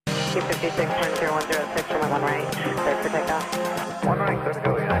256.010, runway 1 right, cleared for takeoff. 1 right, clear to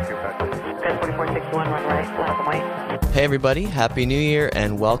go, yeah, Clear 4461, 1 right, welcome weight. Hey everybody, Happy New Year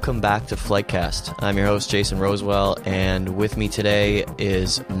and welcome back to Flightcast. I'm your host Jason Rosewell, and with me today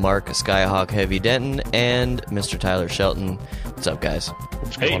is Mark Skyhawk Heavy Denton and Mr. Tyler Shelton. What's up, guys?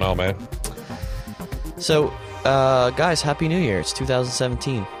 What's going on, man? So, guys, Happy New Year. It's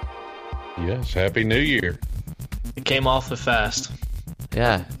 2017. Yes, Happy New Year. It came off the fast.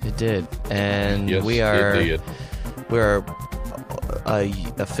 Yeah, it did. And Yes, we it did. are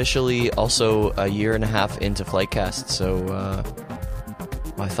officially also a year and a half into Flightcast. So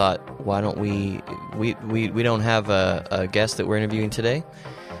I thought, why don't we don't have a guest that we're interviewing today.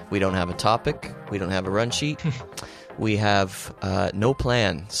 We don't have a topic. We don't have a run sheet. We have no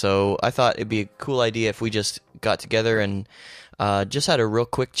plan. So I thought it'd be a cool idea if we just got together and just had a real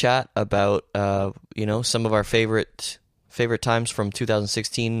quick chat about some of our favorite times from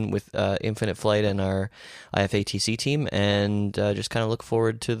 2016 with Infinite Flight and our IFATC team, and just kind of look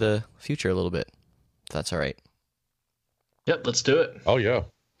forward to the future a little bit, if that's all right. Yep, let's do it. Oh, yeah,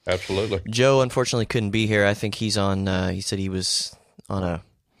 absolutely. Joe unfortunately couldn't be here. I think he's on, he said he was on a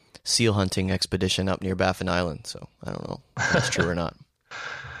seal hunting expedition up near Baffin Island, so I don't know if that's true or not.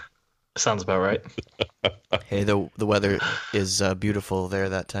 Sounds about right. Hey, the weather is beautiful there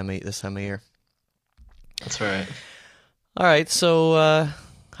this time of year. That's right. All right, so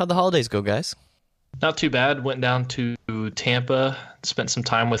how'd the holidays go, guys? Not too bad. Went down to Tampa, spent some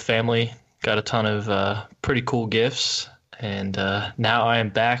time with family, got a ton of pretty cool gifts, and now I am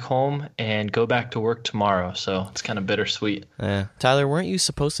back home and go back to work tomorrow, so it's kind of bittersweet. Tyler, weren't you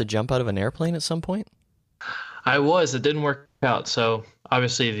supposed to jump out of an airplane at some point? I was. It didn't work out, so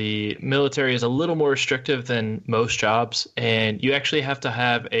obviously the military is a little more restrictive than most jobs, and you actually have to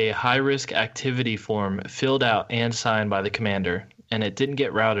have a high-risk activity form filled out and signed by the commander, and it didn't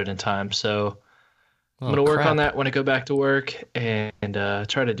get routed in time, so I'm going to work on that when I go back to work and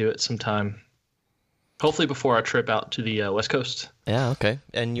try to do it sometime, hopefully before our trip out to the West Coast. Yeah, okay.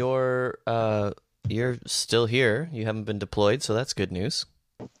 And you're still here. You haven't been deployed, so that's good news.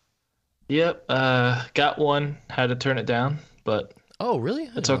 Yep, got one, had to turn it down, but oh, really?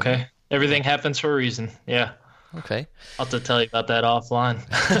 It's okay. Everything happens for a reason. Yeah. Okay. I'll have to tell you about that offline.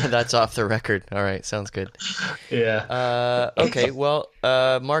 That's off the record. All right, sounds good. Yeah. Okay, well,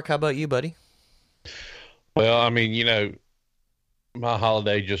 Mark, how about you, buddy? Well, I mean, my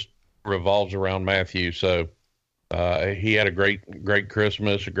holiday just revolves around Matthew, so he had a great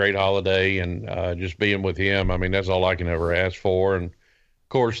Christmas, a great holiday, and just being with him, I mean, that's all I can ever ask for. And of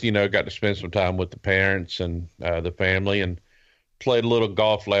course, got to spend some time with the parents and the family, and played a little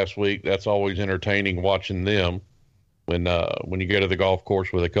golf last week. That's always entertaining watching them when you go to the golf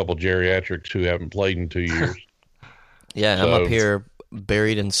course with a couple geriatrics who haven't played in 2 years. Yeah, so, I'm up here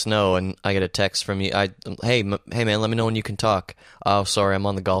buried in snow, and I get a text from you. Hey man, let me know when you can talk. Oh, sorry, I'm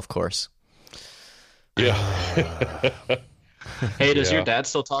on the golf course. Yeah. Hey, does your dad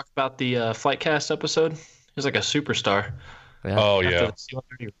still talk about the Flightcast episode? He was like a superstar. Yeah. Oh, yeah. After the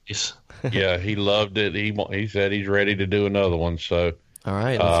C-130 release. Yeah, he loved it. He said he's ready to do another one. So, all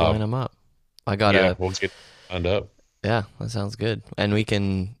right, let's line them up. We'll get lined up. Yeah, that sounds good. And we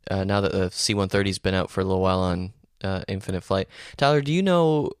can now that the C-130's been out for a little while on Infinite Flight. Tyler, do you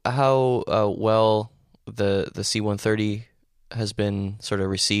know how well the C-130 has been sort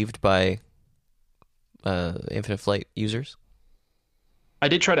of received by Infinite Flight users? I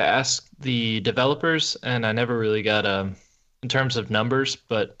did try to ask the developers, and I never really got in terms of numbers,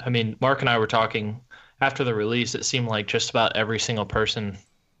 but I mean, Mark and I were talking after the release. It seemed like just about every single person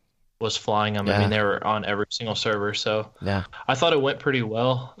was flying them. Yeah. I mean, they were on every single server, so yeah, I thought it went pretty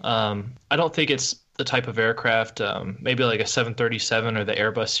well. I don't think it's the type of aircraft, maybe like a 737 or the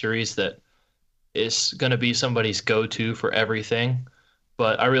Airbus series, that is going to be somebody's go-to for everything,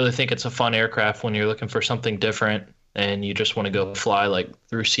 but I really think it's a fun aircraft when you're looking for something different and you just want to go fly like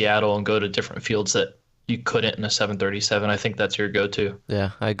through Seattle and go to different fields that you couldn't in a 737. I think that's your go-to. Yeah,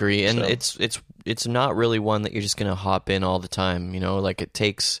 I agree. And it's not really one that you're just going to hop in all the time, like it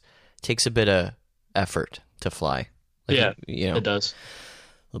takes a bit of effort to fly. Like, it does.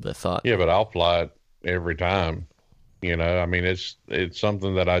 A little bit of thought. Yeah, but I'll fly it every time. I mean, it's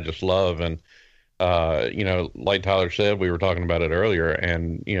something that I just love. And, like Tyler said, we were talking about it earlier,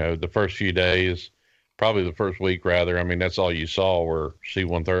 and, the first few days, probably the first week rather, I mean, that's all you saw were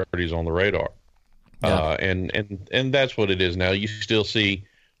C-130s on the radar. Yeah. And that's what it is now. You still see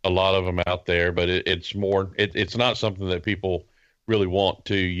a lot of them out there, but it's not something that people really want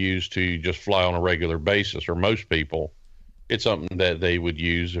to use to just fly on a regular basis, or most people. It's something that they would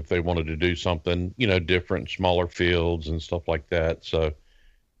use if they wanted to do something, different, smaller fields and stuff like that. So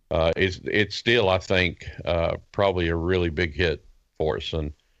it's still, I think, probably a really big hit for us,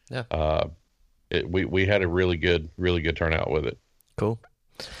 and Yeah. we had a really good turnout with it. Cool.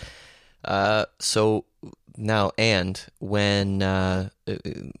 So now, and when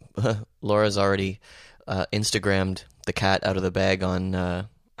Laura's already Instagrammed the cat out of the bag on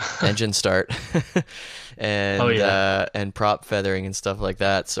engine start and and prop feathering and stuff like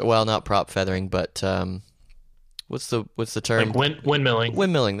that. So, well, not prop feathering, but what's the term? Like windmilling.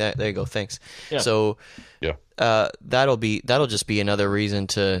 Windmilling. There you go. Thanks. Yeah. So Yeah. That'll just be another reason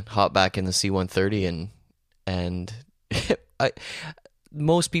to hop back in the C-130 and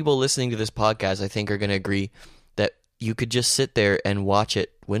most people listening to this podcast, I think, are going to agree that you could just sit there and watch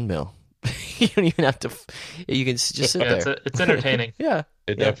it windmill. You don't even have to. You can just sit there. It's entertaining. Yeah,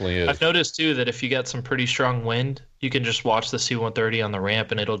 it definitely is. I've noticed too that if you get some pretty strong wind, you can just watch the C-130 on the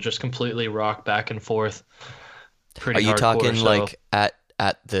ramp, and it'll just completely rock back and forth. Pretty. Are you hardcore, talking so... like at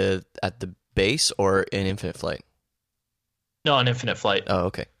the base or in infinite flight? No, on infinite flight. Oh,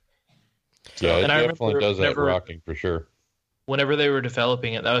 okay. Yeah, it and I definitely does that whenever, rocking for sure. Whenever they were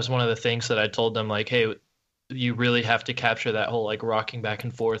developing it, that was one of the things that I told them, like, hey, you really have to capture that whole like rocking back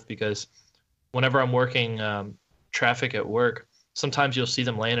and forth, because whenever I'm working traffic at work, sometimes you'll see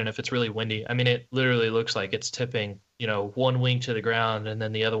them land, and if it's really windy, I mean, it literally looks like it's tipping, one wing to the ground and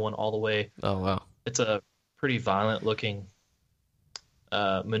then the other one all the way. Oh, wow. It's a pretty violent looking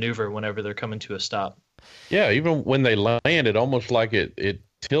maneuver whenever they're coming to a stop. Yeah, even when they land, it almost like it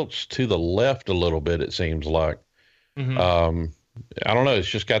tilts to the left a little bit, it seems like. Mm-hmm. I don't know. It's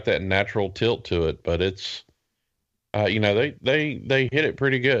just got that natural tilt to it, but it's, they hit it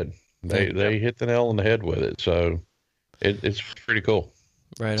pretty good. They hit the nail on the head with it. So it's pretty cool.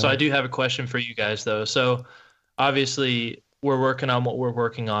 Right. So on. I do have a question for you guys though. So obviously we're working on what we're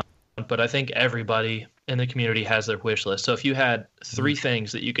working on, but I think everybody in the community has their wish list. So if you had 3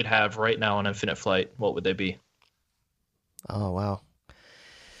 things that you could have right now on Infinite Flight, what would they be? Oh, wow.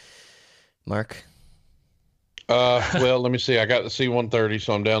 Mark? Well, let me see. I got the C-130,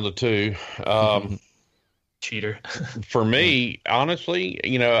 so I'm down to 2. Cheater. For me, honestly,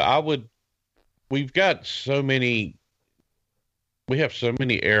 we have so many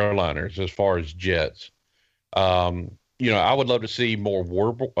airliners as far as jets. I would love to see more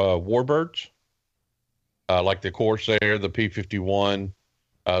warbirds, like the Corsair, the P-51,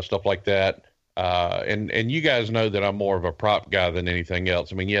 stuff like that. And you guys know that I'm more of a prop guy than anything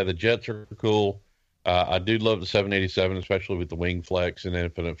else. I mean, yeah, the jets are cool. I do love the 787, especially with the wing flex and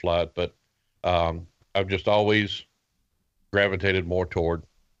infinite flight, but I've just always gravitated more toward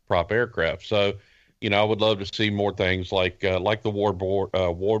prop aircraft. So, I would love to see more things like the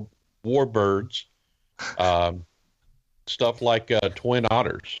warbirds, stuff like Twin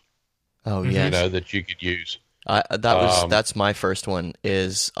Otters. Oh, yes. That you could use. That's my first one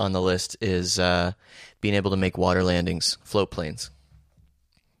is on the list is being able to make water landings, float planes.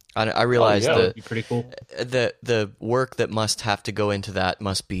 I realize that'd be pretty cool. The work that must have to go into that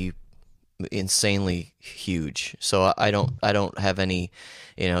must be insanely huge. So I don't have any,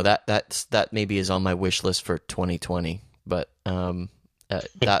 that maybe is on my wish list for 2020. But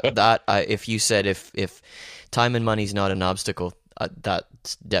if you said if time and money's not an obstacle,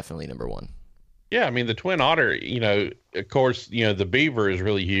 that's definitely number 1. Yeah, I mean, the Twin Otter, of course, the Beaver is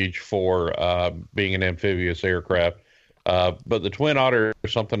really huge for being an amphibious aircraft. But the Twin Otter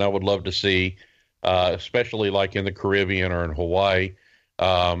is something I would love to see, especially like in the Caribbean or in Hawaii.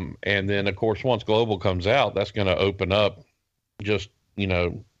 And then, of course, once Global comes out, that's going to open up just,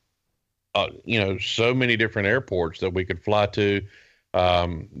 so many different airports that we could fly to.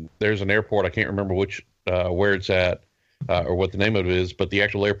 There's an airport, I can't remember where it's at or what the name of it is, but the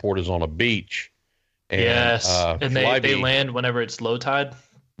actual airport is on a beach. And, yes, and they land whenever it's low tide.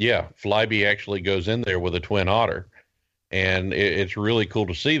 Yeah, Flybe actually goes in there with a Twin Otter, and it's really cool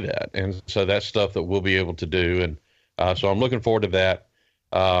to see that. And so that's stuff that we'll be able to do. And so I'm looking forward to that.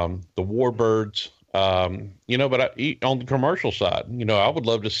 The Warbirds, but on the commercial side, I would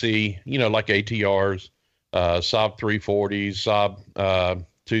love to see, like ATRs, Saab 340s, Saab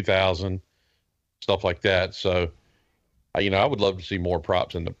 2000, stuff like that. So, I would love to see more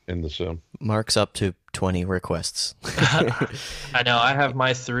props in the sim. Mark's up to 20 requests. I know. I have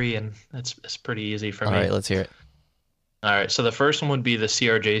my 3, and it's pretty easy for me. All right, let's hear it. All right, so the first one would be the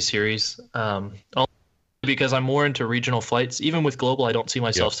CRJ series, only because I'm more into regional flights. Even with Global, I don't see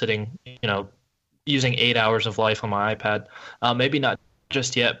myself sitting, using 8 hours of life on my iPad. Maybe not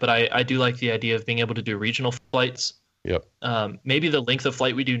just yet, but I do like the idea of being able to do regional flights. Yep. Maybe the length of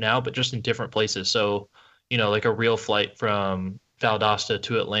flight we do now, but just in different places. So, like a real flight from Valdosta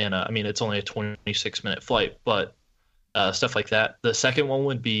to Atlanta. I mean, it's only a 26-minute flight, but stuff like that. The second one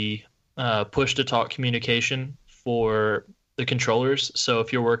would be push to talk communication for the controllers. So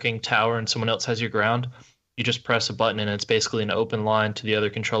if you're working tower and someone else has your ground, you just press a button and it's basically an open line to the other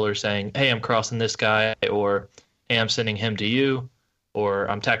controller saying, "Hey, I'm crossing this guy," or "Hey, I'm sending him to you," or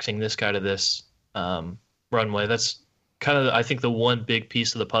 "I'm taxiing this guy to this runway." That's kind of, I think, the one big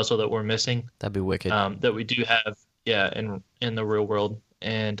piece of the puzzle that we're missing. That'd be wicked. That we do have, yeah, in the real world.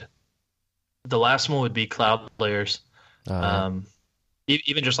 And the last one would be cloud layers.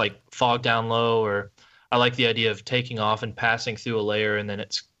 Even just like fog down low, or I like the idea of taking off and passing through a layer and then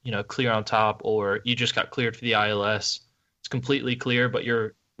it's, clear on top, or you just got cleared for the ILS. It's completely clear, but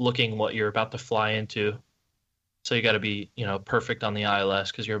you're looking what you're about to fly into. So you got to be, perfect on the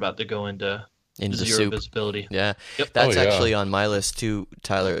ILS because you're about to go into the zero soup. Visibility. Yeah. Yep. That's actually on my list too,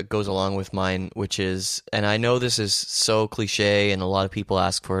 Tyler. It goes along with mine, which is, and I know this is so cliche and a lot of people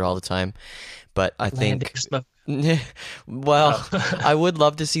ask for it all the time, but I think well, I would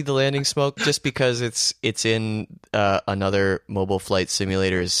love to see the landing smoke just because it's in another mobile flight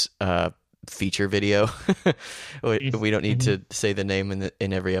simulators feature video. We don't need to say the name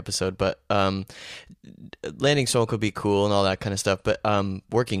in every episode, but landing smoke would be cool and all that kind of stuff. But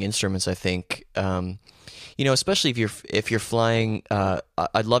working instruments, I think, especially if you're flying,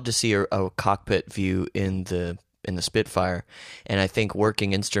 I'd love to see a cockpit view in the Spitfire, and I think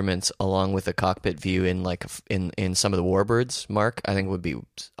working instruments along with a cockpit view in some of the Warbirds, Mark, I think would be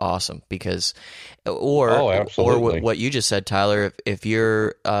awesome because, or what you just said, Tyler, if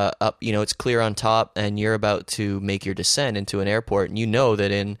you're up, it's clear on top and you're about to make your descent into an airport, and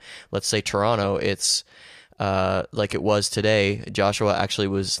that in, let's say, Toronto, it's like it was today. Joshua actually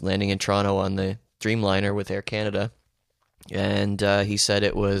was landing in Toronto on the Dreamliner with Air Canada. And he said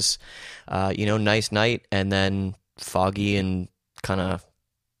it was, nice night and then foggy and kind of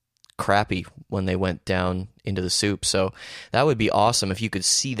crappy when they went down into the soup. So that would be awesome if you could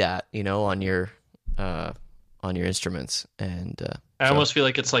see that, on your instruments. And I almost feel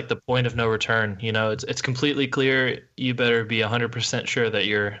like it's like the point of no return. It's completely clear. You better be 100% sure that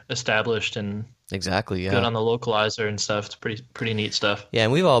you're established and exactly, yeah, good on the localizer and stuff. It's pretty neat stuff. Yeah,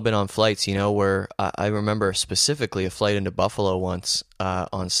 and we've all been on flights, where I remember specifically a flight into Buffalo once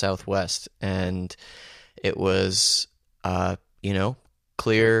on Southwest, and it was,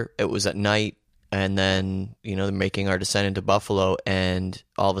 clear. It was at night, and then they're making our descent into Buffalo, and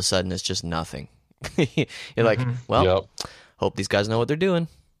all of a sudden it's just nothing. You're like, well, hope these guys know what they're doing.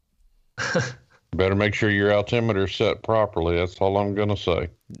 Better make sure your altimeter's set properly. That's all I'm going to say.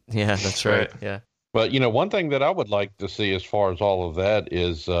 Yeah, that's right. Yeah. But, one thing that I would like to see as far as all of that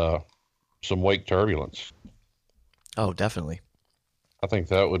is some wake turbulence. Oh, definitely. I think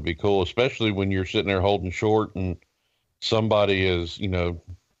that would be cool, especially when you're sitting there holding short and somebody is,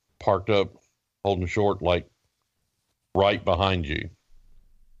 parked up holding short, like right behind you,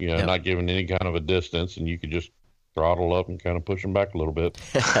 not giving any kind of a distance, and you could just throttle up and kind of push them back a little bit.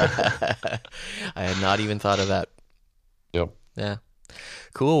 I had not even thought of that. Yep. Yeah.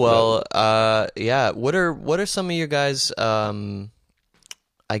 Cool. Well, yeah. What are some of your guys? I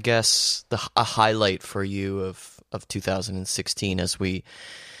guess a highlight for you of 2016 as we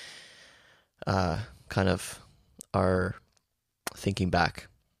kind of are thinking back.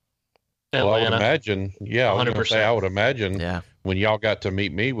 Atlanta. Well, I would imagine. Yeah, 100%. I would imagine. Yeah. When y'all got to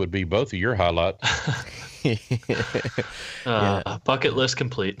meet me, would be both of your highlights. Bucket list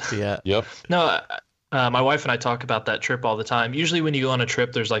complete. Yeah. Yep. No, my wife and I talk about that trip all the time. Usually when you go on a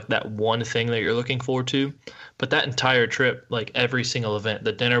trip, there's like that one thing that you're looking forward to. But that entire trip, like every single event,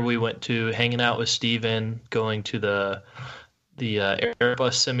 the dinner we went to, hanging out with Steven, going to the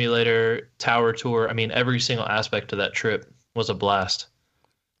Airbus simulator, tower tour. I mean, every single aspect of that trip was a blast.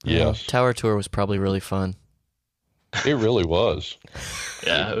 Yes. Tower tour was probably really fun. It really was.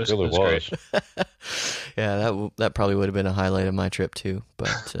 Yeah, it really was great. Yeah, that probably would have been a highlight of my trip too.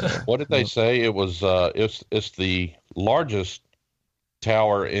 But what did they say? It was it's the largest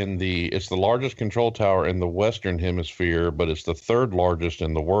tower it's the largest control tower in the Western Hemisphere, but it's the third largest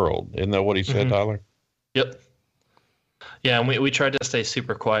in the world. Isn't that what he said, Tyler? Yep. Yeah, and we tried to stay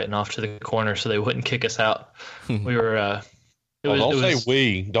super quiet and off to the corner so they wouldn't kick us out. We were.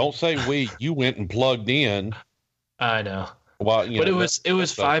 Don't say we. You went and plugged in. I know. Well, but it was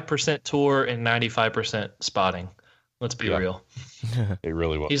 5% tour and 95% spotting. Let's be real. It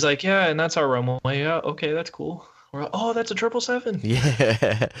really was. He's like, yeah, and that's our runway. Yeah, okay, that's cool. We're like, oh, that's a 777.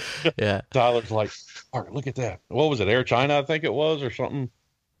 Yeah, yeah. Tyler's like, all right, look at that. What was it? Air China, I think it was, or something.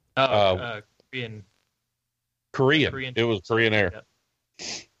 Korean. It was Korean Air. Yeah.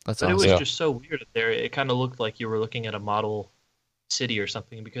 That's awesome. awesome. It was just so weird up there. It kind of looked like you were looking at a model city or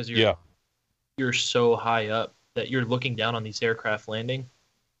something because you're so high up. that you're looking down on these aircraft landing,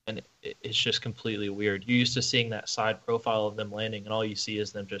 and it's just completely weird. You're used to seeing that side profile of them landing, and all you see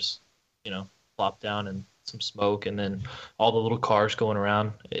is them just, plop down and some smoke, and then all the little cars going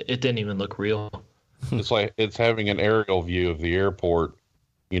around. It didn't even look real. It's like it's having an aerial view of the airport,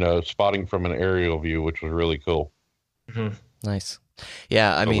 spotting from an aerial view, which was really cool. Mm-hmm. Nice.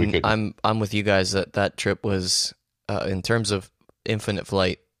 Yeah, I mean, I'm with you guys that trip was, in terms of infinite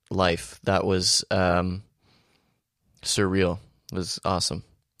flight life, that was surreal. It was awesome.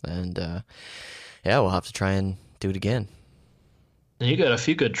 And yeah, we'll have to try and do it again. And you got a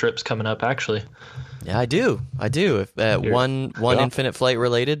few good trips coming up, actually. Yeah, I do. If one infinite flight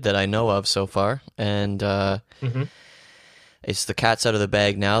related that I know of so far, and it's the cat's out of the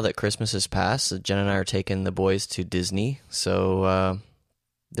bag now that Christmas has passed. Jen and I are taking the boys to Disney, so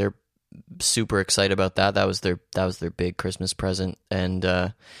they're super excited about that. That was their big Christmas present, and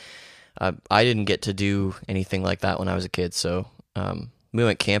I didn't get to do anything like that when I was a kid, so. We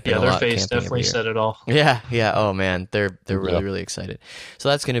went camping a lot. Yeah, their face definitely said it all. Yeah. Oh man, they're really excited. So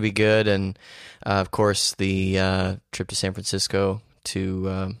that's going to be good, and of course the trip to San Francisco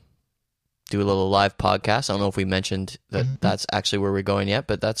to do a little live podcast. I don't know if we mentioned that that's actually where we're going yet,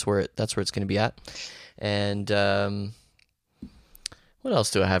 but that's where it's going to be at. And what else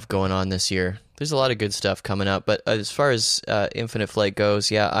do I have going on this year? There's a lot of good stuff coming up, but as far as Infinite Flight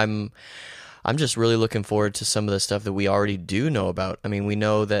goes, yeah, I'm just really looking forward to some of the stuff that we already do know about. I mean, we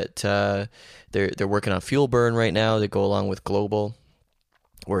know that they're working on fuel burn right now. They go along with Global,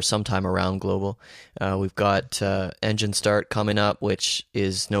 or sometime around Global. We've got engine start coming up, which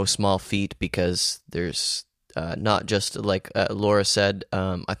is no small feat because there's not just like Laura said.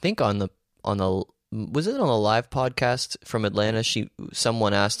 I think was it on the live podcast from Atlanta?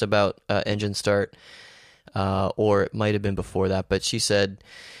 Someone asked about engine start. Or it might have been before that, but she said,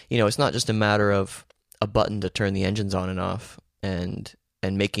 it's not just a matter of a button to turn the engines on and off and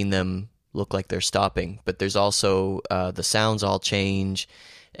making them look like they're stopping, but there's also the sounds all change,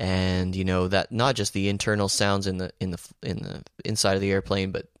 and that not just the internal sounds in the inside of the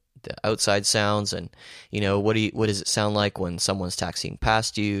airplane, but the outside sounds, and what does it sound like when someone's taxiing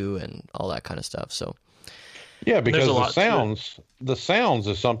past you and all that kind of stuff. So yeah, because the sounds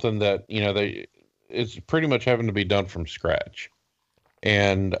is something that it's pretty much having to be done from scratch.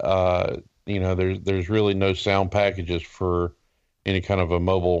 And, there's really no sound packages for any kind of a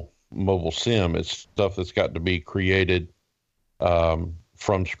mobile sim. It's stuff that's got to be created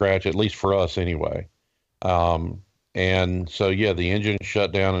from scratch, at least for us anyway. And so, yeah, the engine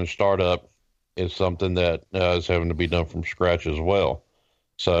shutdown and startup is something that is having to be done from scratch as well.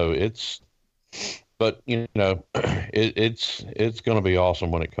 So it's going to be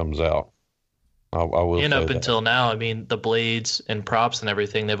awesome when it comes out. I will. And up until now, I mean, the blades and props and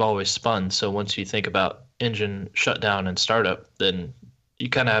everything, they've always spun. So once you think about engine shutdown and startup, then you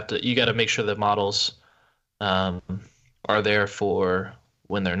kind of you got to make sure the models are there for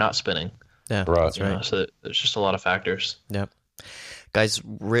when they're not spinning. Yeah, right. That's right. So there's just a lot of factors. Yep. Guys,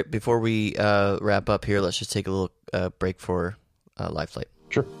 before we wrap up here, let's just take a little break for Live Flight.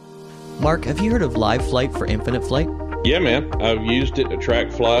 Sure. Mark, have you heard of Live Flight for Infinite Flight? Yeah, man. I've used it to track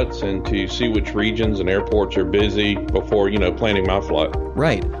flights and to see which regions and airports are busy before, planning my flight.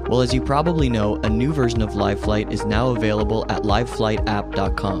 Right. Well, as you probably know, a new version of Live Flight is now available at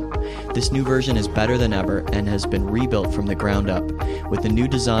liveflightapp.com. This new version is better than ever and has been rebuilt from the ground up. With a new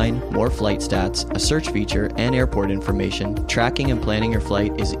design, more flight stats, a search feature, and airport information, tracking and planning your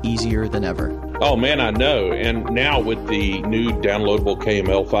flight is easier than ever. Oh, man, I know. And now with the new downloadable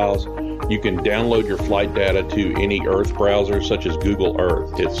KML files, you can download your flight data to any Earth browser, such as Google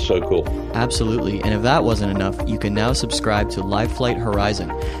Earth. It's so cool. Absolutely. And if that wasn't enough, you can now subscribe to Live Flight Horizon,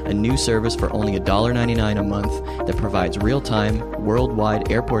 a new service for only $1.99 a month that provides real-time,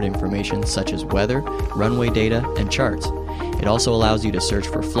 worldwide airport information such as weather, runway data, and charts. It also allows you to search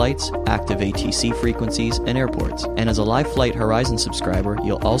for flights, active ATC frequencies, and airports. And as a Live Flight Horizon subscriber,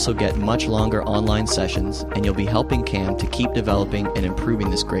 you'll also get much longer online sessions, and you'll be helping Cam to keep developing and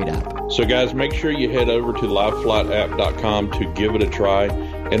improving this great app. So guys, make sure you head over to liveflightapp.com to give it a try,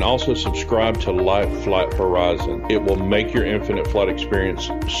 and also subscribe to Live Flight Horizon. It will make your infinite flight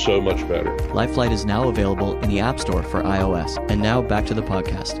experience so much better. Live Flight is now available in the App Store for iOS. And now back to the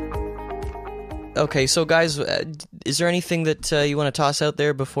podcast. Okay, so guys, is there anything that you want to toss out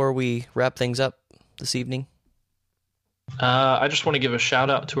there before we wrap things up this evening? I just want to give a shout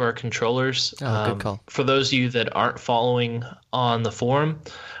out to our controllers. Good call. For those of you that aren't following on the forum,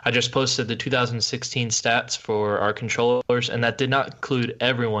 I just posted the 2016 stats for our controllers, and that did not include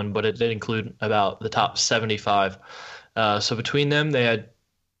everyone, but it did include about the top 75. So between them, they had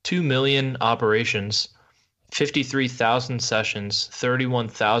 2 million operations, 53,000 sessions,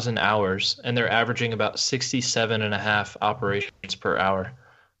 31,000 hours, and they're averaging about 67 and a half operations per hour.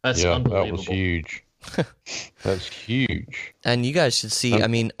 That's Yeah, unbelievable. that was huge. That's huge. And you guys should see, I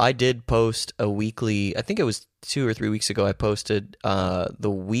mean, I did post a weekly, I think it was 2 or 3 weeks ago, I posted the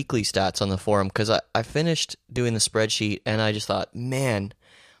weekly stats on the forum because I finished doing the spreadsheet and I just thought, man,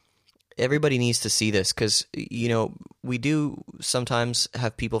 everybody needs to see this because, you know, we do sometimes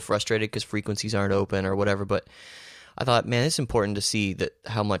have people frustrated because frequencies aren't open or whatever, but I thought, man, it's important to see that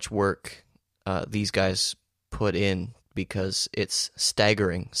how much work these guys put in because it's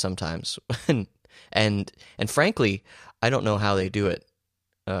staggering sometimes. And frankly, I don't know how they do it.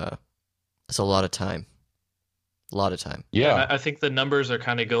 It's a lot of time. A lot of time. Yeah. I think the numbers are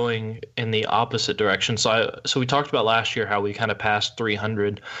kind of going in the opposite direction. So we talked about last year how we kind of passed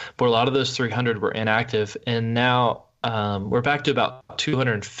 300, but a lot of those 300 were inactive, and now we're back to about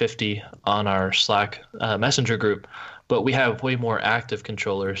 250 on our Slack Messenger group, but we have way more active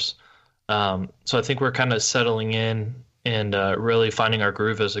controllers. So I think we're kind of settling in and really finding our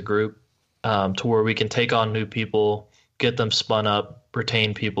groove as a group to where we can take on new people, get them spun up,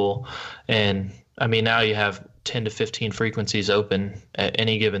 retain people, and I mean now you have 10 to 15 frequencies open at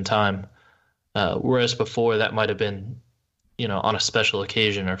any given time, whereas before that might have been, you know, on a special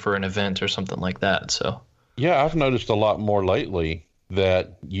occasion or for an event or something like that. So Yeah, I've noticed a lot more lately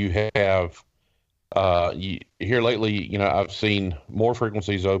that you have here lately, you know, I've seen more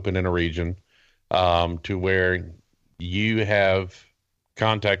frequencies open in a region to where you have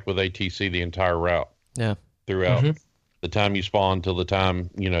contact with ATC the entire route. Yeah. Throughout the time you spawn till the time,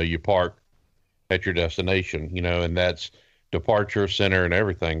 you know, you park at your destination, you know, and that's departure center and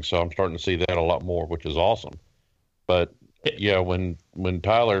everything. So I'm starting to see that a lot more, which is awesome. But yeah, when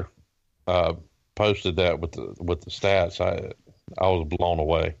Tyler posted that with the stats, I was blown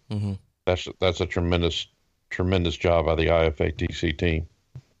away. Mm-hmm. That's a tremendous job by the IFATC team.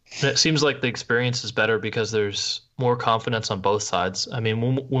 it seems like the experience is better because there's more confidence on both sides. I mean,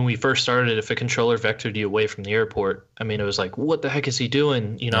 when we first started, if a controller vectored you away from the airport, I mean, it was like, what the heck is he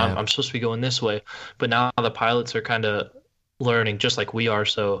doing? You know, Yeah. I'm supposed to be going this way. But now the pilots are kind of learning just like we are.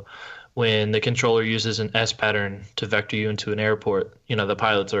 So when the controller uses an S pattern to vector you into an airport, you know, the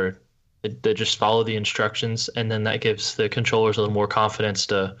pilots they just follow the instructions, and then that gives the controllers a little more confidence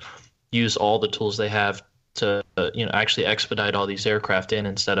to use all the tools they have to, you know, actually expedite all these aircraft in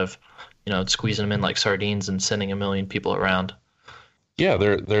instead of, you know, squeezing them in like sardines and sending a million people around. Yeah,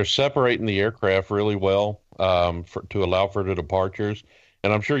 they're separating the aircraft really well to allow for the departures,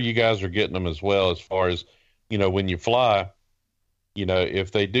 and I'm sure you guys are getting them as well. As far as, you know, when you fly, you know,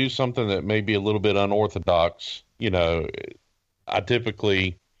 if they do something that may be a little bit unorthodox, you know, I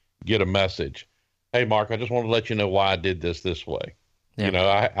typically get a message, "Hey, Mark, I just want to let you know why I did this way." Yeah. You know,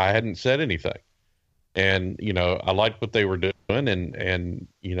 I hadn't said anything, and you know, I liked what they were doing, and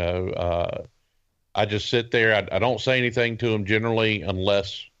you know, I just sit there. I don't say anything to them generally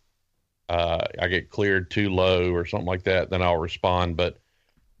unless I get cleared too low or something like that. Then I'll respond. But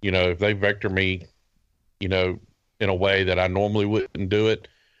you know, if they vector me, you know, in a way that I normally wouldn't do it,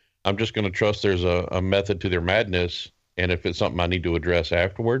 I'm just going to trust there's a method to their madness. And if it's something I need to address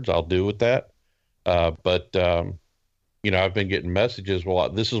afterwards, I'll deal with that. But you know, I've been getting messages. Well,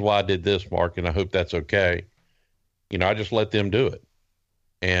 this is why I did this, Mark, and I hope that's okay. You know, I just let them do it.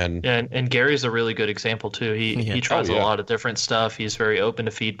 And Gary's a really good example too. He tries a lot of different stuff. He's very open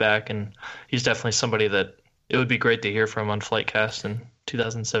to feedback, and he's definitely somebody that it would be great to hear from on Flightcast in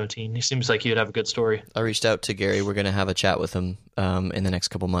 2017. He seems like he'd have a good story. I reached out to Gary. We're going to have a chat with him in the next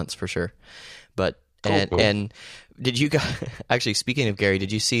couple months for sure. But Cool. And did you guys actually, speaking of Gary,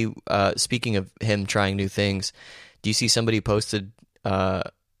 did you see, speaking of him trying new things, do you see somebody posted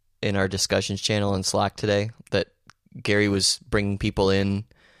in our discussions channel in Slack today that Gary was bringing people in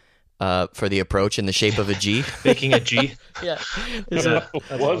for the approach in the shape of a G? Making a G. Yeah.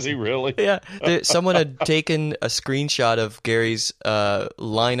 was he really? Yeah. Someone had taken a screenshot of Gary's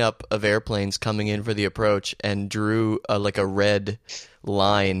lineup of airplanes coming in for the approach and drew like a red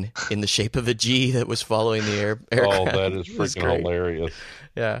line in the shape of a G that was following the aircraft. Oh, that is It was freaking great. hilarious.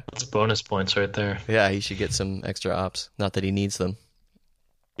 Yeah. That's bonus points right there. Yeah, he should get some extra ops. Not that he needs them.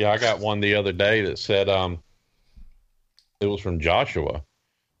 Yeah, I got one the other day that said it was from Joshua.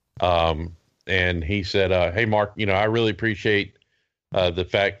 And he said, "Hey, Mark, you know, I really appreciate the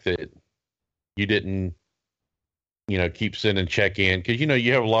fact that you didn't, you know, keep sending check-in. Because, you know,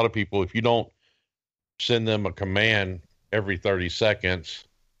 you have a lot of people, if you don't send them a command every 30 seconds,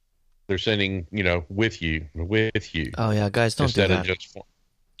 they're sending, you know, with you. Oh, yeah, guys, don't do instead that. of just,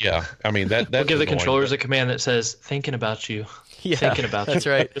 yeah. I mean, that's We'll give the annoying. controllers a command that says, thinking about you. Yeah, thinking about that's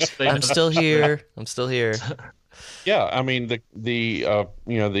you. right. Just thinking I'm still here. I'm still here. Yeah, I mean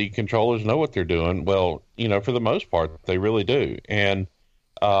the controllers know what they're doing. Well, for the most part, they really do. And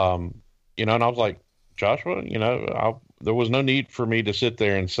and I was like, Joshua, there was no need for me to sit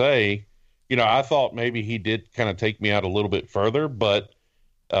there and say, I thought maybe he did kind of take me out a little bit further, but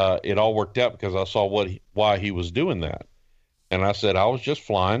it all worked out because I saw why he was doing that. And I said, I was just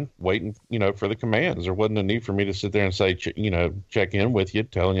flying, waiting, for the commands. There wasn't a need for me to sit there and say, check in with you,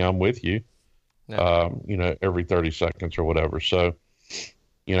 telling you I'm with you, No. every 30 seconds or whatever. So,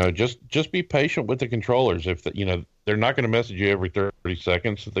 just be patient with the controllers. If they're not going to message you every 30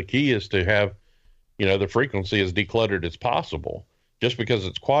 seconds. The key is to have, the frequency as decluttered as possible. Just because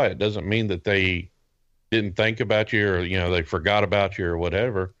it's quiet doesn't mean that they didn't think about you or, they forgot about you or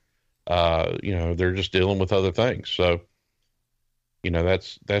whatever. They're just dealing with other things. So,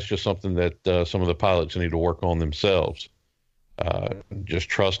 that's just something that some of the pilots need to work on themselves. Just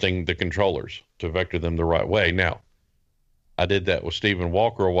trusting the controllers to vector them the right way. Now, I did that with Stephen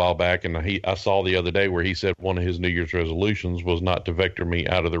Walker a while back, and I saw the other day where he said one of his New Year's resolutions was not to vector me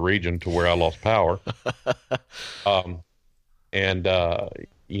out of the region to where I lost power. But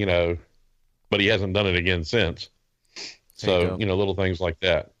he hasn't done it again since. So, little things like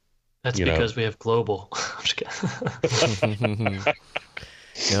that. That's because we have global. I'm just kidding.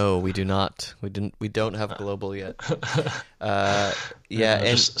 No, we do not. We don't have global yet. And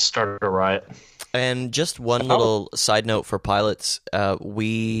just started a riot. And just one little side note for pilots: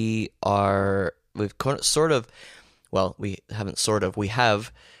 we have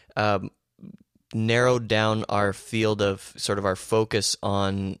narrowed down our field of sort of our focus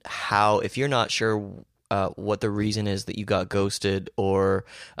on how, if you're not sure what the reason is that you got ghosted or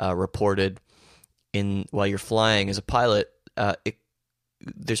reported while you're flying as a pilot,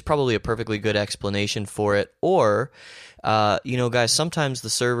 there's probably a perfectly good explanation for it. Or, guys, sometimes the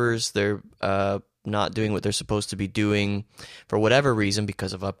servers, they're not doing what they're supposed to be doing for whatever reason,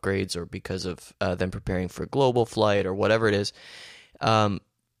 because of upgrades or because of them preparing for a global flight or whatever it is.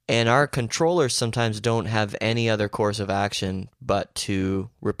 And our controllers sometimes don't have any other course of action but to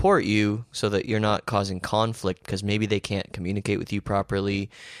report you so that you're not causing conflict, because maybe they can't communicate with you properly,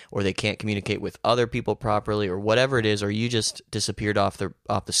 or they can't communicate with other people properly, or whatever it is, or you just disappeared off the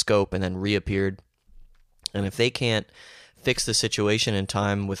scope and then reappeared. And if they can't fix the situation in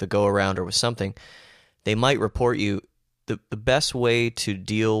time with a go-around or with something, they might report you. The best way to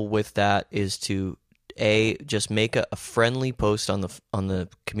deal with that is to just make a friendly post on the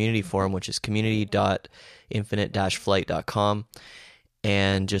community forum, which is community.infinite-flight.com,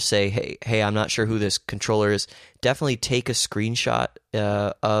 and just say, hey, I'm not sure who this controller is. Definitely take a screenshot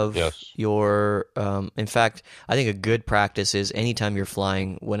of your. In fact, I think a good practice is anytime you're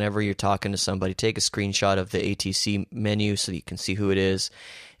flying, whenever you're talking to somebody, take a screenshot of the ATC menu so that you can see who it is.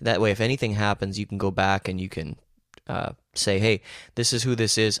 That way, if anything happens, you can go back and you can say, hey, this is who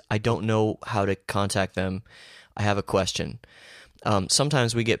this is. I don't know how to contact them. I have a question.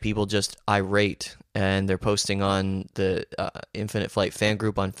 Sometimes we get people just irate, and they're posting on the Infinite Flight fan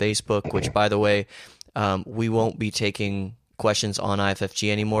group on Facebook, which, by the way, we won't be taking questions on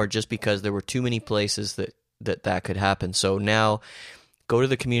IFFG anymore, just because there were too many places that could happen. So now go to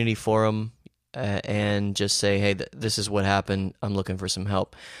the community forum and just say, hey, this is what happened. I'm looking for some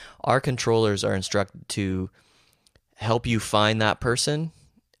help. Our controllers are instructed to help you find that person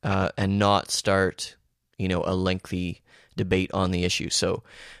and not start, a lengthy debate on the issue. So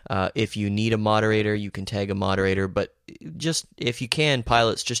if you need a moderator, you can tag a moderator, but just, if you can,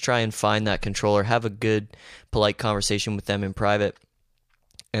 pilots, just try and find that controller, have a good, polite conversation with them in private.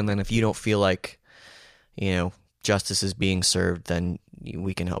 And then if you don't feel like, justice is being served, then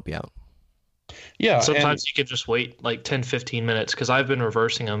we can help you out. Yeah. Sometimes you can just wait like 10, 15 minutes, because I've been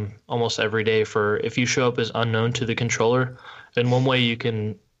reversing them almost every day for if you show up as unknown to the controller. And one way you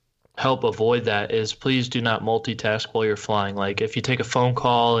can help avoid that is please do not multitask while you're flying. Like if you take a phone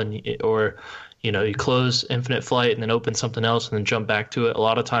call or you close Infinite Flight and then open something else and then jump back to it, a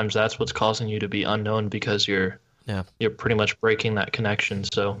lot of times that's what's causing you to be unknown, because you're pretty much breaking that connection.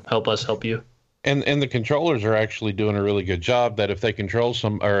 So help us help you. And the controllers are actually doing a really good job that if they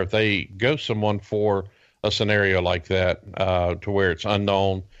if they ghost someone for a scenario like that, to where it's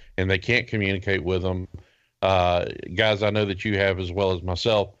unknown and they can't communicate with them, guys, I know that you have as well as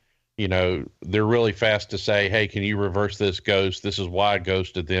myself, they're really fast to say, hey, can you reverse this ghost? This is why I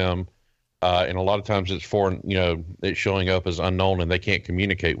ghosted them. And a lot of times it's for, it's showing up as unknown and they can't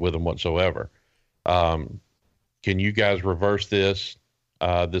communicate with them whatsoever. Can you guys reverse this?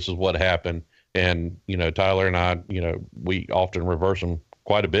 This is what happened. And, Tyler and I, we often reverse them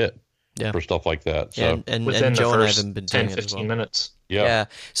quite a bit. Yeah. for stuff like that. So Yeah, and Within Joe the and I first haven't been 10, doing it as 15 well. minutes. yeah.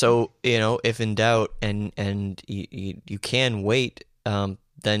 So, if in doubt and you can wait,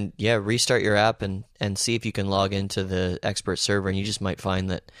 then restart your app and see if you can log into the expert server, and you just might find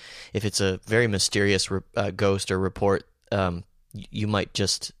that if it's a very mysterious ghost or report, you might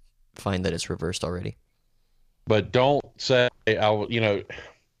just find that it's reversed already. But don't say,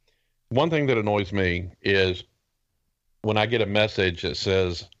 one thing that annoys me is when I get a message that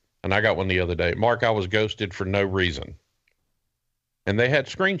says, and I got one the other day, Mark, I was ghosted for no reason. And they had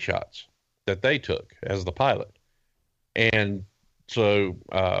screenshots that they took as the pilot. And so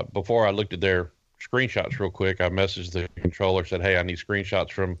before I looked at their screenshots real quick, I messaged the controller, said, hey, I need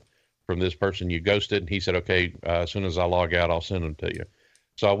screenshots from this person you ghosted. And he said, okay, as soon as I log out, I'll send them to you.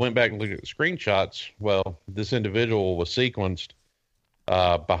 So I went back and looked at the screenshots. Well, this individual was sequenced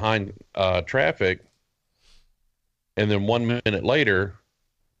behind traffic, and then 1 minute later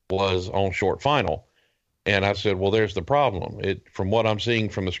was on short final. And I said, well, there's the problem. From what I'm seeing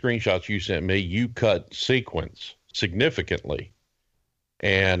from the screenshots you sent me, you cut sequence significantly,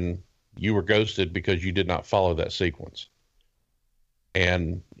 and you were ghosted because you did not follow that sequence.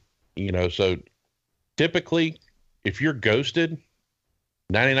 And, so typically if you're ghosted,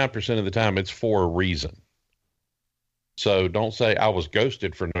 99% of the time it's for a reason. So don't say I was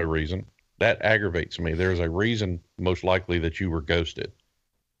ghosted for no reason. That aggravates me. There's a reason most likely that you were ghosted.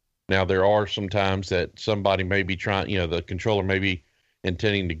 Now, there are some times that somebody may be trying, the controller may be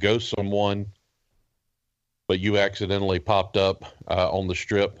intending to ghost someone, but you accidentally popped up on the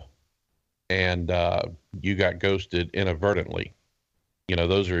strip and you got ghosted inadvertently.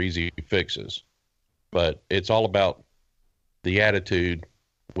 Those are easy fixes. But it's all about the attitude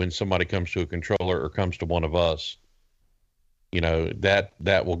when somebody comes to a controller or comes to one of us.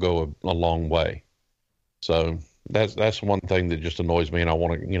 That will go a long way. So that's one thing that just annoys me, and I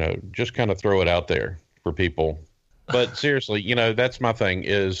want to, just kind of throw it out there for people. But seriously, that's my thing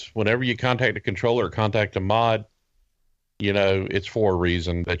is whenever you contact a controller or contact a mod, it's for a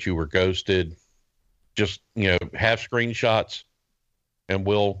reason that you were ghosted. Just, have screenshots, and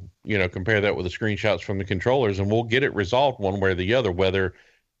we'll, compare that with the screenshots from the controllers, and we'll get it resolved one way or the other. Whether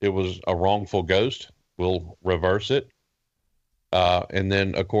it was a wrongful ghost, we'll reverse it. And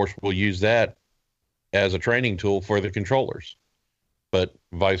then, of course, we'll use that as a training tool for the controllers, but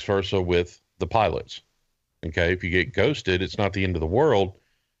vice versa with the pilots. Okay, if you get ghosted, it's not the end of the world.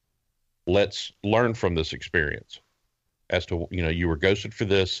 Let's learn from this experience as to, you were ghosted for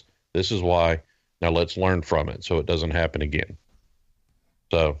this. This is why. Now let's learn from it so it doesn't happen again.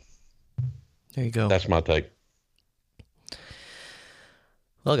 So there you go. That's my take.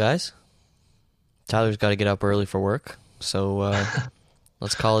 Well, guys, Tyler's got to get up early for work, so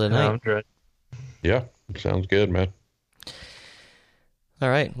let's call it a night. Yeah, sounds good, man. All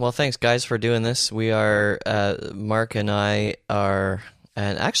right. Well, thanks, guys, for doing this. We are, Mark and I are,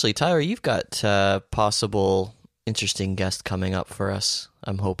 and actually, Tyler, you've got possible interesting guest coming up for us,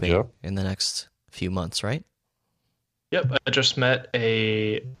 I'm hoping, in the next few months, right? Yep. I just met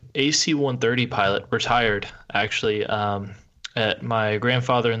a AC-130 pilot, retired, actually, at my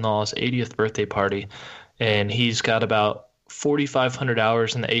grandfather-in-law's 80th birthday party, and he's got about 4,500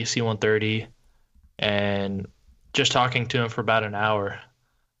 hours in the AC-130, and just talking to him for about an hour,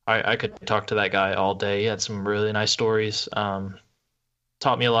 I could talk to that guy all day. He had some really nice stories.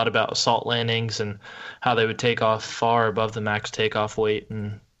 Taught me a lot about assault landings and how they would take off far above the max takeoff weight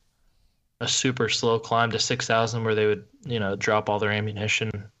and a super slow climb to 6,000 where they would, drop all their ammunition.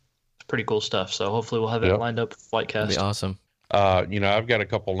 It's pretty cool stuff. So hopefully we'll have that lined up for Flightcast. That'd be awesome. I've got a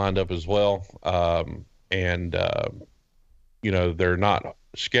couple lined up as well. And they're not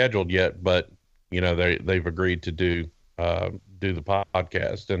scheduled yet, but they've agreed to do the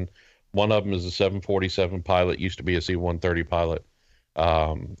podcast, and one of them is a 747 pilot, used to be a C-130 pilot,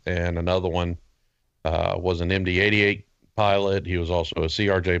 and another one was an MD-88 pilot. He was also a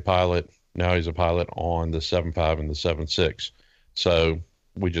CRJ pilot. Now he's a pilot on the 7.5 and the 7.6. So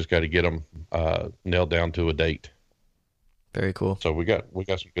we just got to get them nailed down to a date. Very cool. So we got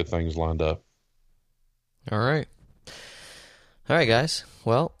some good things lined up. All right, guys.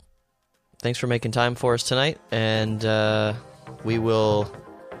 Well, thanks for making time for us tonight, and we will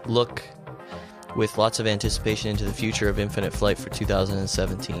look with lots of anticipation into the future of Infinite Flight for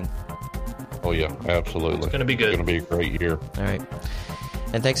 2017. Oh, yeah, absolutely. It's going to be good. It's going to be a great year. All right.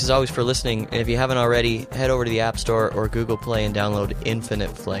 And thanks as always for listening. And if you haven't already, head over to the App Store or Google Play and download Infinite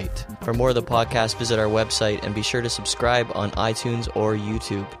Flight. For more of the podcast, visit our website and be sure to subscribe on iTunes or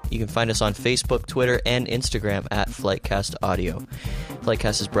YouTube. You can find us on Facebook, Twitter, and Instagram at Flightcast Audio.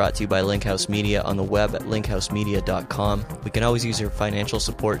 Flightcast is brought to you by Linkhouse Media on the web at linkhousemedia.com. We can always use your financial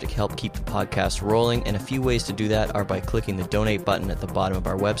support to help keep the podcast rolling, and a few ways to do that are by clicking the donate button at the bottom of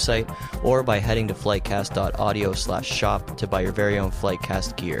our website or by heading to flightcast.audio/shop to buy your very own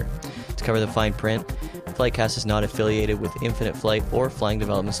Flightcast gear. To cover the fine print, Flightcast is not affiliated with Infinite Flight or Flying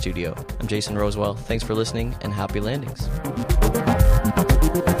Development Studio. I'm Jason Rosewell. Thanks for listening, and happy landings.